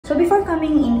So before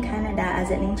coming in Canada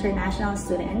as an international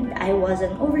student, I was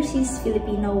an overseas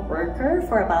Filipino worker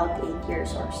for about 8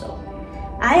 years or so.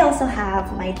 I also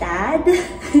have my dad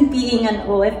being an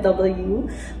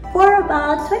OFW for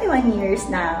about 21 years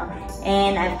now,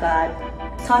 and I've got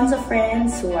tons of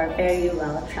friends who are very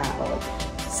well traveled.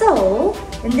 So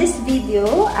in this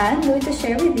video, I'm going to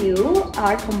share with you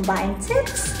our combined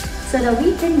tips so that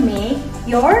we can make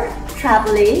your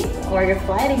traveling, or your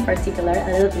flight in particular, a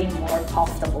little bit more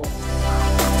comfortable.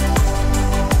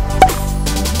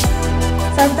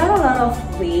 So I've done a lot of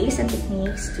ways and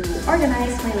techniques to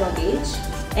organize my luggage,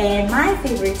 and my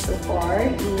favorite so far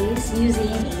is using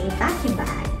a vacuum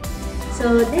bag.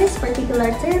 So this particular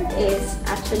tip is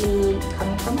actually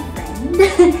coming from a friend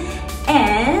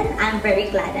and I'm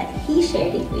very glad that he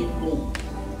shared it with me.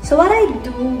 So what I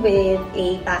do with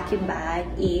a vacuum bag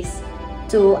is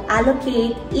to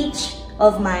allocate each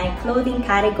of my clothing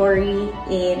category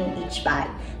in each bag.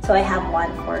 So I have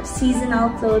one for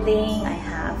seasonal clothing, I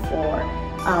have for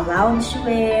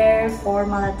loungewear,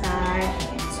 formal attire,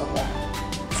 and so on.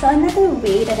 So another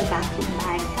way that a vacuum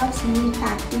bag helps me with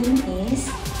packing is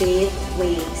with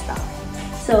weighing stuff.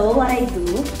 So what I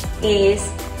do is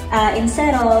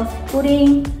instead of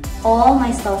putting all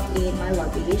my stuff in my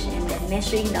luggage and then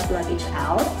measuring that luggage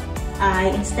out, I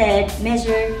instead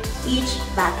measure each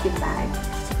vacuum bag.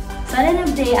 So at the end of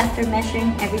the day, after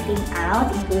measuring everything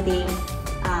out, including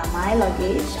my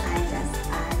luggage, I just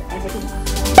add everything up.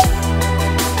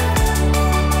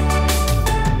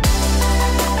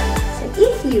 So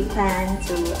if you plan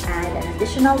to add an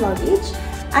additional luggage,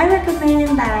 I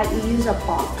recommend that you use a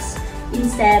box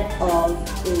instead of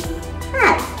a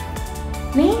bag.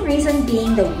 Main reason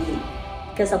being the weight,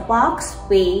 because a box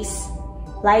weighs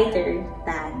lighter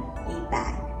than a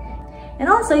bag. And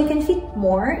also, you can fit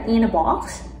more in a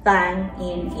box than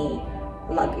in a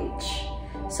luggage.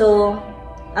 So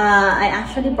I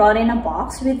actually brought in a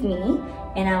box with me,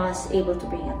 and I was able to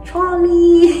bring a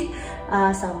trolley,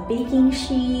 some baking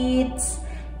sheets,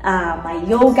 my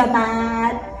yoga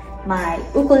mat, my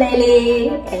ukulele,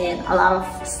 and a lot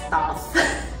of stuff.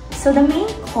 So the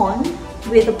main con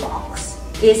with the box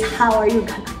is how are you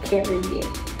gonna carry it?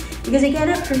 Because you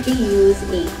cannot really use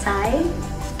a tie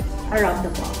around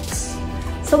the box.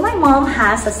 So my mom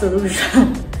has a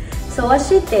solution. So what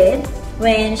she did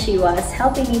when she was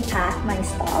helping me pack my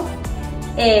stuff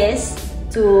is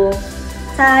to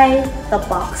tie the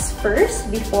box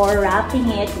first before wrapping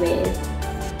it with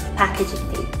packaging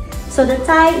tape. So the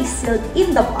tie is sealed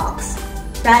in the box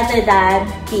rather than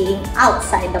being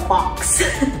outside the box.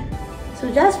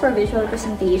 So just for visual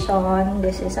presentation,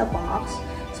 this is a box.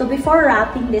 So before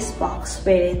wrapping this box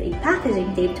with a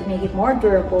packaging tape to make it more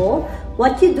durable,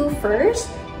 what you do first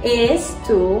is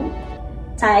to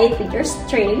tie it with your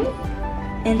string,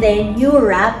 and then you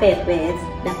wrap it with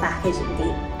the packaging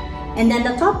tape. And then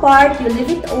the top part, you leave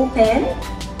it open,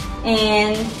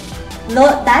 and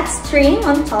that string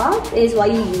on top is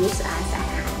what you use as a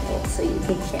handle so you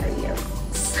can carry your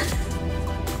books.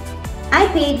 I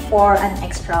paid for an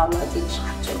extra luggage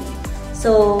actually.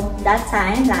 So that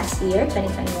time, last year,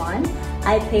 2021,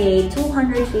 I paid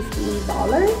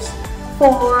 $250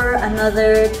 for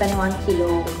another 21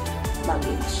 kilo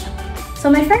luggage. So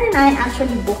my friend and I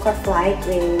actually booked a flight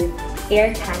with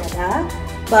Air Canada,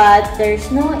 but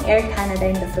there's no Air Canada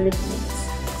in the Philippines.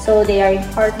 So they are in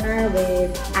partner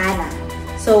with ANA.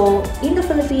 So in the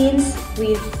Philippines,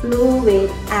 we flew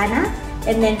with ANA,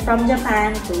 and then from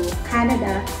Japan to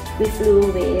Canada, we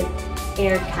flew with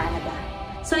Air Canada.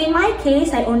 So in my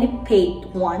case, I only paid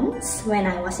once when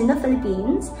I was in the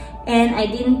Philippines, and I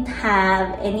didn't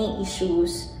have any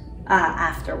issues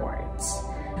afterwards.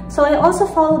 So I also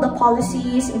follow the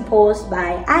policies imposed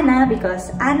by ANA because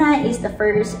ANA is the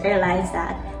first airlines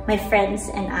that my friends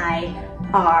and I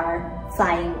are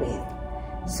flying with.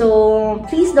 So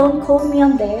please don't quote me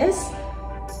on this.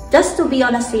 Just to be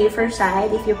on a safer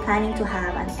side, if you're planning to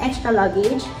have an extra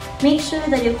luggage, make sure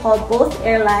that you call both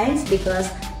airlines because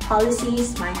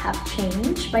policies might have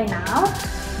changed by now.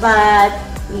 But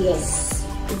yes,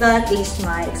 that is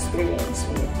my experience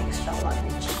with extra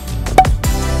luggage.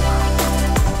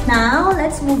 Now,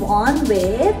 let's move on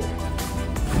with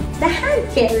the hand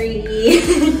carry.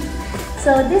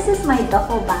 So this is my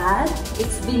duffel bag.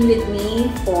 It's been with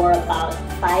me for about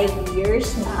 5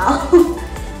 years now.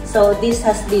 So this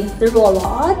has been through a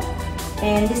lot.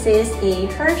 And this is a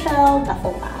Herschel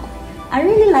duffel bag. I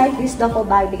really like this duffel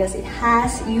bag because it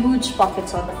has huge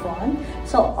pockets on the front.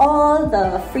 So all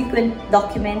the frequent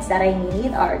documents that I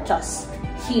need are just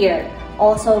here.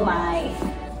 Also my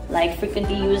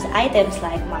frequently used items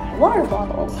like my water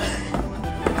bottle.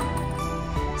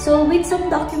 So with some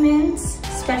documents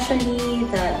especially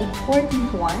the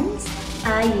important ones,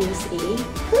 I use a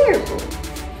clear book.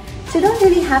 So you don't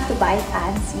really have to buy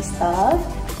fancy stuff,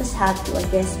 just have to, I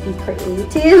guess, be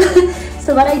creative.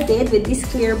 So what I did with this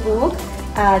clear book,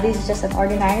 this is just an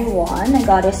ordinary one. I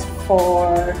got this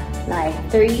for like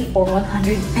 3 or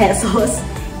 100 pesos.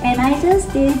 And I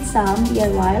just did some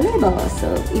DIY labels.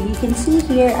 So if you can see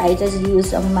here, I just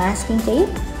used a masking tape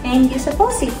and use a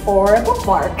post-it for a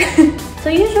bookmark. So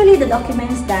usually the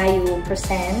documents that you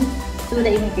present to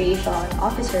the immigration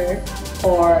officer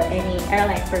or any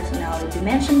airline personnel will be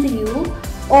mentioned to you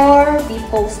or be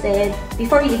posted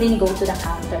before you even go to the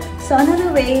counter. So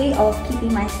another way of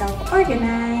keeping myself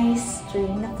organized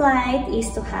during the flight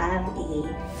is to have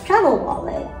a travel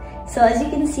wallet. So as you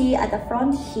can see at the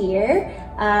front here,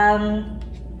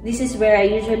 this is where I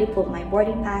usually put my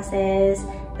boarding passes,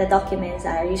 the documents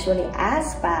that are usually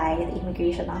asked by the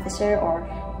immigration officer or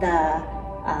the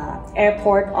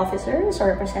airport officers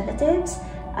or representatives.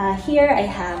 Here I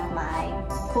have my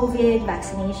COVID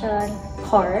vaccination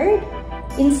card.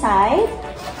 Inside,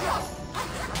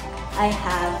 I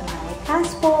have my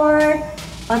passport,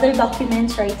 other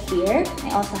documents right here.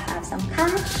 I also have some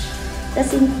cash,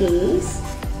 just in case,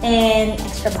 and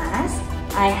extra mask.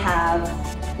 I have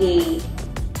a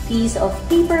piece of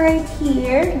paper right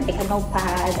here, like a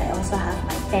notepad. I also have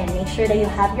my pen. Make sure that you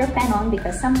have your pen on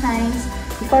because sometimes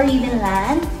before you even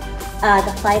land,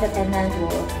 the flight attendant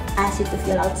will ask you to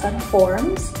fill out some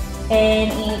forms, and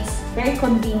it's very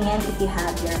convenient if you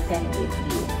have your pen with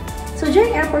you. So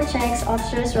during airport checks,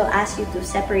 officers will ask you to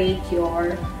separate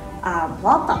your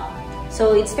laptop.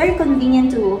 So it's very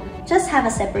convenient to just have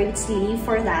a separate sleeve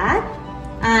for that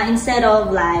instead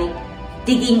of like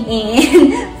digging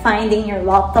in, finding your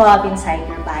laptop inside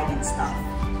your bag and stuff.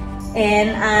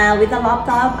 And with the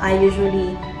laptop, I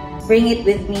usually bring it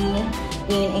with me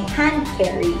in a hand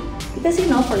carry because, you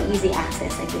know, for easy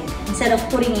access again, instead of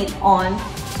putting it on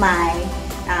my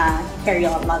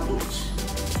carry-on luggage.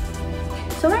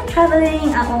 So when traveling,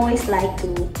 I always like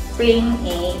to bring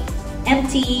a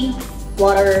empty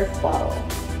water bottle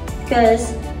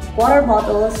because water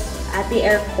bottles at the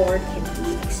airport can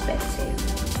be expensive.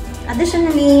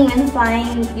 Additionally, when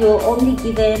flying, you're only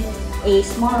given a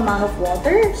small amount of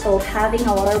water, so having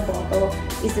a water bottle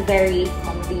is very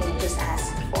convenient. Just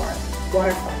ask for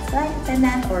water from the flight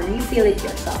attendant or refill it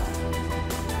yourself.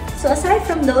 So aside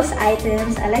from those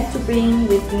items, I like to bring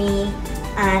with me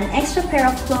an extra pair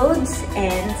of clothes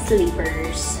and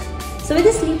slippers. So with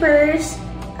the slippers,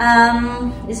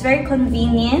 it's very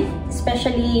convenient,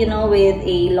 especially, you know, with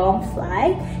a long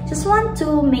flight. Just want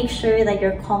to make sure that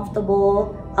you're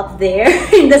comfortable up there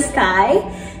in the sky.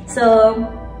 So,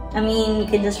 I mean, you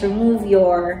can just remove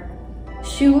your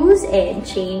shoes and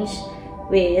change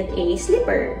with a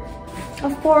slipper.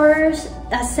 Of course,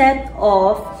 a set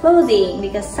of clothing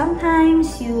because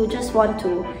sometimes you just want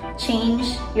to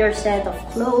change your set of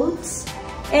clothes.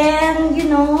 And, you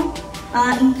know,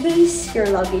 in case your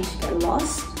luggage get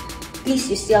lost, at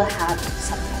least you still have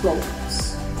some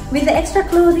clothes. With the extra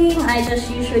clothing, I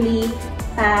just usually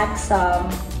pack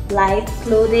some light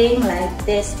clothing like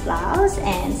this blouse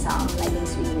and some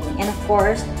leggings with me. And of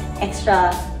course,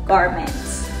 extra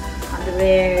garments,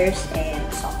 underwears and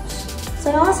socks.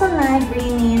 So I also like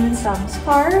bringing in some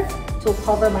scarf to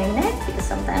cover my neck because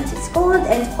sometimes it's cold,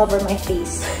 and to cover my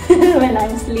face when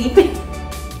I'm sleeping.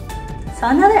 So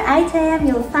another item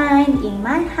you'll find in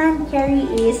my hand carry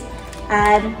is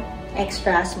an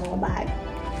extra small bag.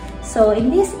 So in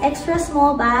this extra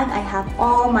small bag, I have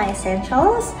all my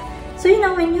essentials. So you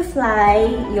know, when you fly,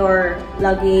 your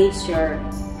luggage, your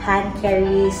hand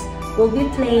carries will be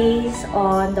placed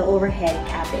on the overhead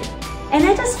cabin. And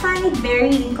I just find it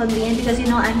very inconvenient because, you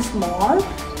know, I'm small.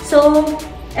 So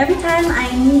every time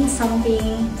I need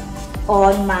something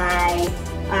on my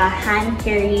hand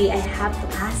carry, I have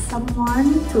to ask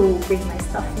someone to bring my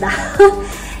stuff down.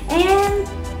 And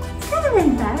it's kind of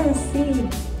embarrassing.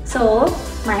 So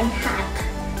my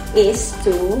hack is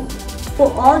to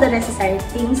put all the necessary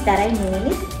things that I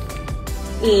need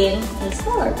in a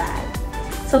smaller bag.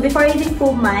 So before I even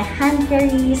put my hand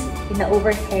carries in the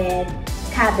overhead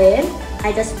cabin,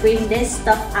 I just bring this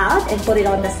stuff out and put it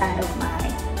on the side of my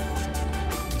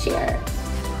chair.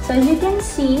 So as you can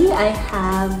see, I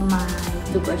have my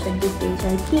toothbrush and toothpaste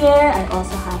right here. I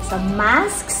also have some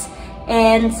masks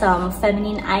and some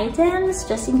feminine items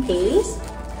just in case.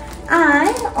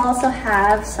 I also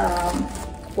have some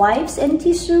wipes and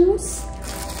tissues,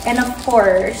 and of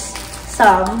course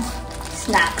some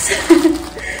snacks.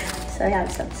 So I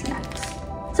have some snacks.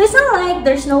 So it's not like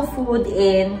there's no food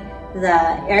in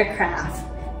the aircraft,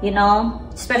 you know,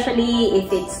 especially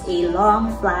if it's a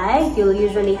long flight. You'll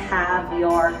usually have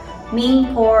your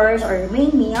main course or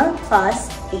main meal plus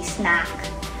a snack.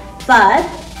 But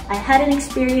I had an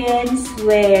experience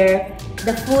where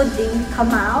the food didn't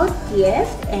come out yet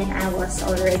and I was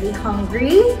already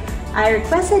hungry. I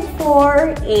requested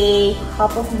for a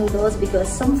cup of noodles because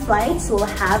some flights will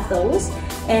have those,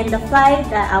 and the flight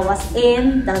that I was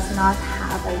in does not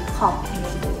have a cup of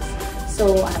noodles.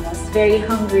 So I was very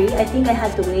hungry. I think I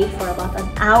had to wait for about an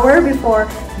hour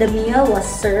before the meal was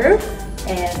served.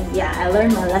 And yeah, I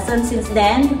learned my lesson since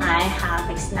then. I have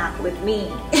a snack with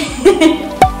me.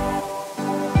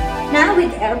 Now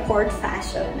with airport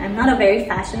fashion, I'm not a very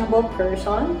fashionable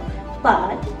person,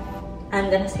 but I'm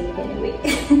gonna say it anyway.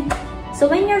 So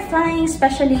when you're flying,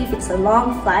 especially if it's a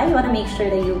long flight, you wanna make sure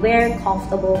that you wear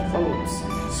comfortable clothes.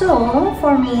 So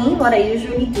for me, what I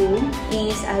usually do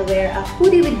is I wear a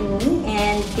hoodie with me,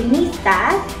 and beneath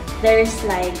that, there's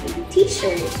like a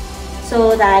t-shirt,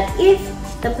 so that if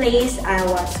the place I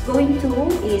was going to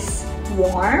is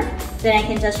warm, then I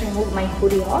can just remove my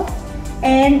hoodie off.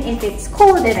 And if it's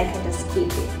cold, then I can just keep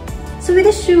it. So with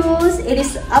the shoes, it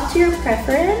is up to your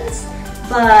preference,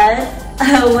 but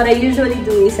what I usually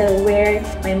do is I wear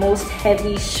my most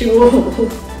heavy shoe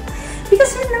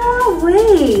because you know,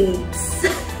 weights.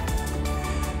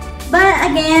 But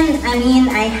again, I mean,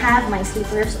 I have my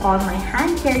slippers on my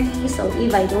hand carry, so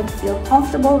if I don't feel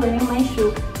comfortable wearing my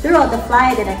shoe throughout the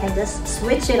flight, then I can just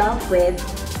switch it up with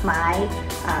my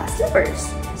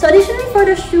slippers. So additionally for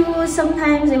the shoes,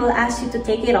 sometimes they will ask you to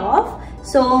take it off.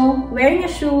 So wearing a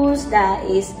shoes that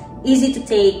is easy to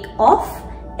take off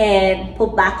and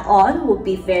put back on would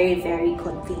be very, very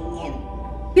convenient.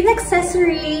 With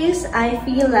accessories, I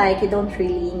feel like you don't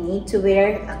really need to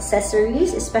wear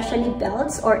accessories, especially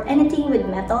belts or anything with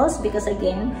metals, because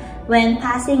again, when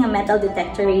passing a metal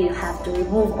detector, you have to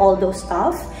remove all those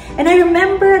stuff. And I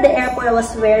remember at the airport I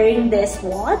was wearing this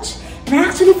watch and I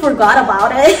actually forgot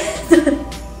about it.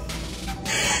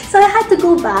 So I had to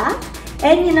go back,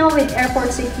 and you know, with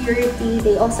airport security,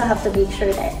 they also have to make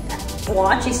sure that the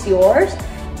watch is yours.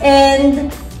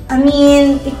 And I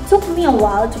mean, it took me a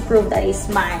while to prove that it's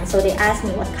mine. So they asked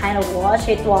me what kind of watch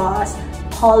it was,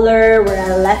 color, where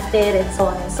I left it, and so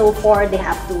on and so forth. I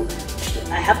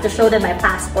have to show them my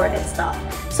passport and stuff.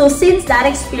 So since that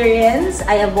experience,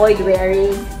 I avoid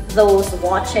wearing those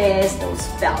watches, those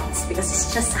belts, because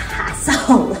it's just a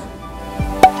hassle.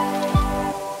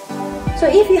 So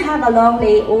if you have a long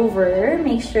layover,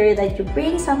 make sure that you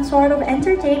bring some sort of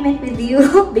entertainment with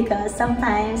you because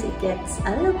sometimes it gets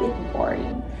a little bit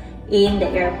boring in the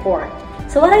airport.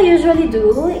 So what I usually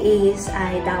do is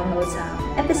I download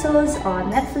some episodes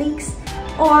on Netflix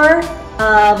or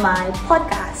my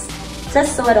podcast,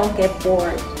 just so I don't get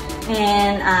bored.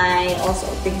 And I also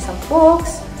bring some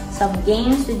books, some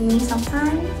games with me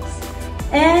sometimes.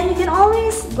 And you can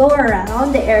always go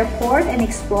around the airport and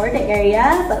explore the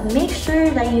area, but make sure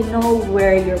that you know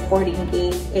where your boarding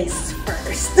gate is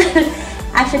first.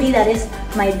 Actually, that is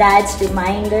my dad's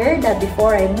reminder that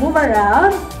before I move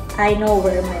around, I know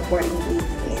where my boarding gate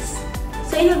is.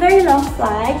 So in a very long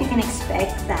flight, you can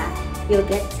expect that you'll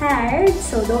get tired,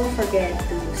 so don't forget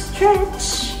to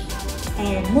stretch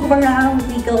and move around,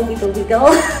 wiggle, wiggle, wiggle.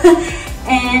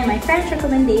 And my French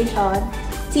recommendation,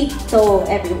 tiptoe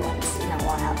every once in a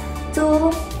while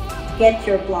to get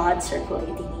your blood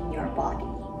circulating in your body.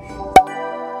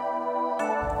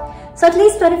 So at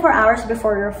least 24 hours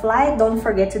before your flight, don't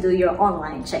forget to do your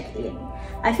online check-in.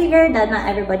 I figured that not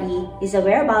everybody is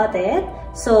aware about it,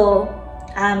 so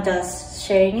I'm just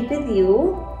sharing it with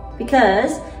you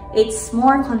because it's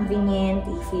more convenient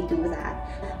if you do that.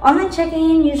 Online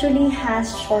check-in usually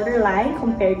has shorter line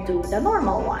compared to the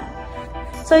normal one.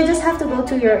 So you just have to go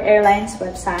to your airline's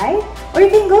website, or you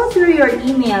can go through your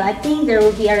email. I think there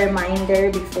will be a reminder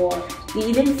before you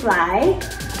even fly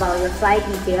about your flight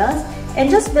details. And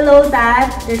just below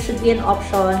that, there should be an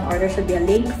option or there should be a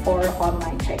link for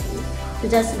online check-in. So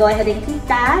just go ahead and click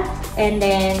that and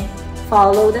then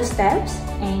follow the steps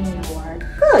and you are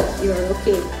good. You're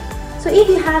okay. So if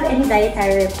you have any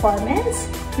dietary requirements,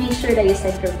 make sure that you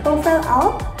set your profile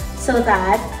up so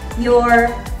that your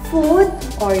food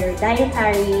or your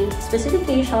dietary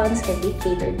specifications can be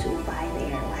catered to by the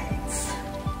airlines.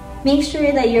 Make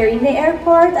sure that you're in the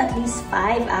airport at least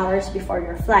 5 hours before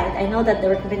your flight. I know that the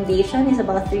recommendation is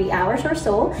about 3 hours or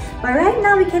so, but right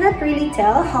now we cannot really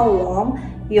tell how long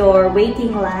your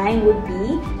waiting line would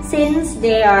be since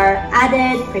there are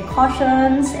added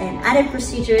precautions and added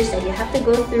procedures that you have to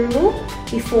go through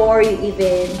before you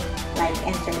even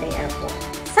enter the airport.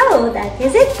 So that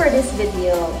is it for this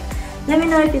video. Let me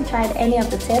know if you tried any of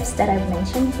the tips that I've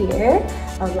mentioned here.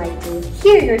 I would like to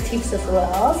hear your tips as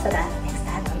well so that next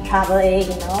time I'm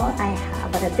traveling, I have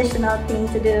have an additional thing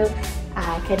to do,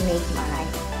 I can make my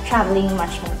traveling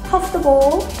much more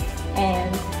comfortable.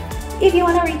 And if you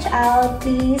want to reach out,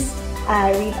 please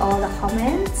read all the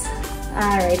comments,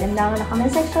 write them down in the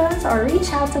comment sections, or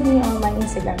reach out to me on my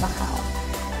Instagram account.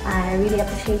 I really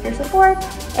appreciate your support,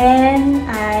 and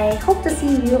I hope to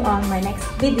see you on my next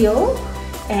video,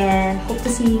 and hope to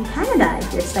see you in Canada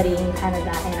if you're studying in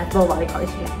Canada and at Global College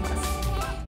campus.